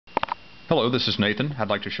Hello, this is Nathan. I'd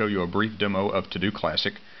like to show you a brief demo of ToDo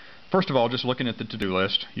Classic. First of all, just looking at the to-do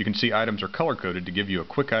list, you can see items are color-coded to give you a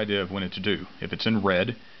quick idea of when it's due. If it's in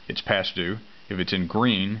red, it's past due. If it's in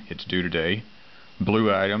green, it's due today. Blue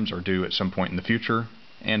items are due at some point in the future,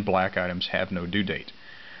 and black items have no due date.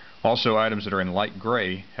 Also, items that are in light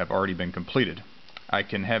gray have already been completed. I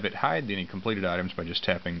can have it hide any completed items by just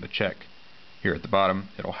tapping the check here at the bottom.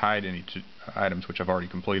 It'll hide any items which I've already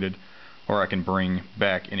completed, or I can bring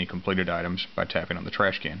back any completed items by tapping on the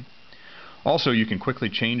trash can. Also, you can quickly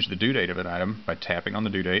change the due date of an item by tapping on the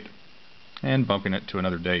due date and bumping it to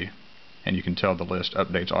another day, and you can tell the list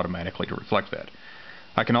updates automatically to reflect that.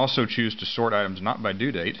 I can also choose to sort items not by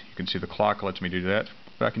due date. You can see the clock lets me do that,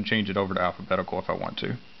 but I can change it over to alphabetical if I want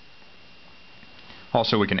to.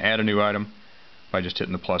 Also, we can add a new item by just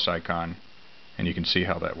hitting the plus icon, and you can see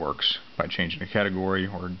how that works by changing a category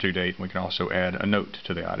or due date. We can also add a note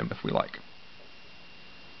to the item if we like.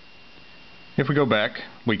 If we go back,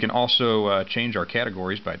 we can also change our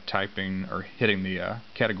categories by typing or hitting the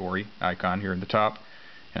category icon here in the top,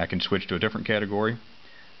 and I can switch to a different category.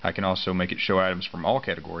 I can also make it show items from all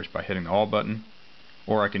categories by hitting the all button,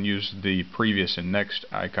 or I can use the previous and next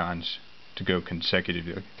icons to go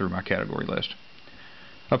consecutively through my category list.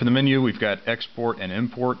 Up in the menu, we've got export and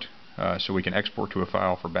import, so we can export to a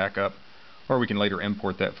file for backup, or we can later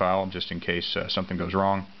import that file just in case something goes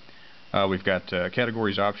wrong. We've got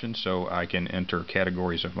categories options, so I can enter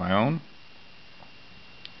categories of my own,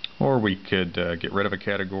 or we could get rid of a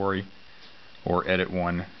category or edit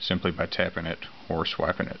one simply by tapping it or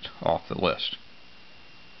swiping it off the list.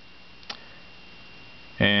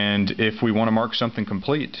 And if we want to mark something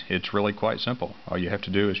complete, it's really quite simple. All you have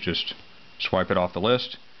to do is just swipe it off the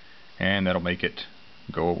list, and that'll make it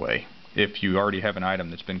go away. If you already have an item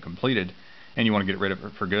that's been completed and you want to get rid of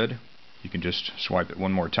it for good, you can just swipe it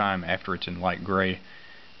one more time after it's in light gray,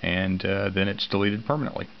 and then it's deleted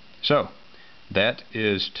permanently. So that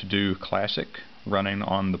is ToDo Classic running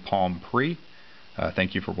on the Palm Pre.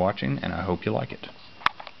 Thank you for watching, and I hope you like it.